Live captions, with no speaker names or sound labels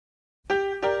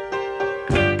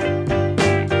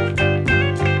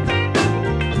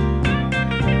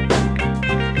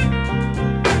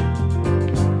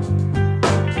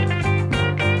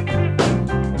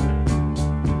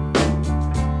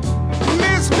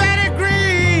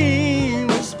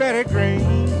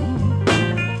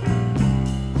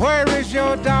is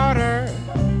your daughter,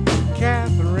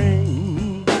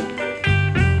 Catherine?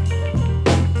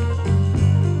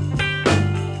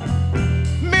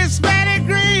 Miss Betty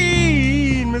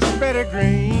Green, Miss Betty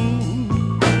Green,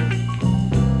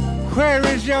 where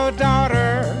is your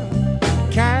daughter,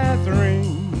 Catherine?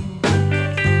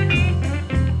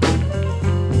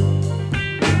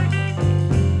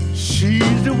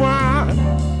 She's the one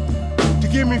to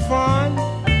give me fun.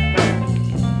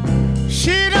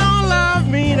 She don't love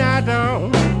me and I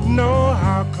don't know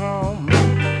how come.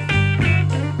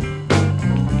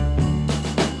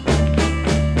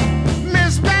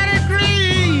 Miss Betty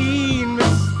Green,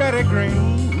 Miss Betty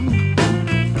Green,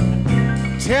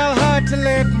 tell her to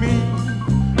let me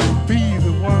be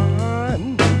the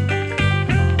one.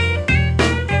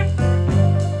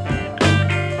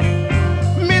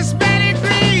 Miss Betty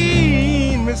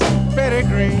Green, Miss Betty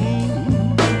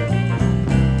Green,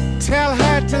 tell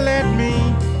her to let me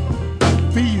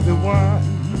be the one.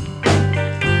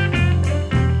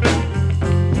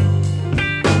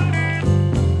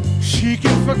 She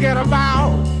can forget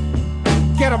about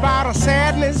her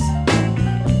sadness.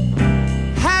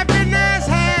 Happiness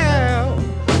have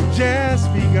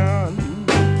just begun.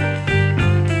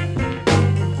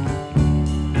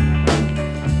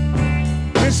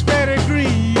 Miss Betty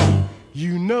Green,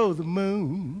 you know the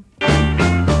moon,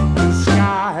 the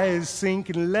sky is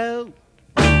sinking low.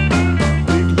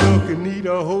 Big look and need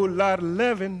a whole lot of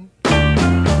loving.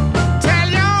 Tell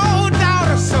your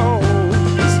daughter so.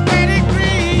 Miss Betty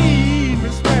Green,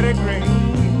 Miss Betty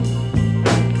Green,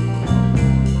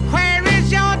 where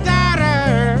is your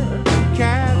daughter,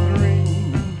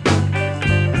 Catherine?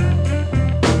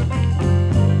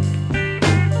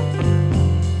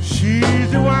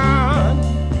 She's the one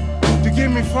to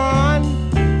give me fun.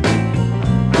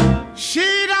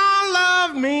 She don't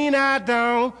love me and I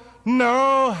don't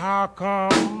know how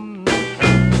come.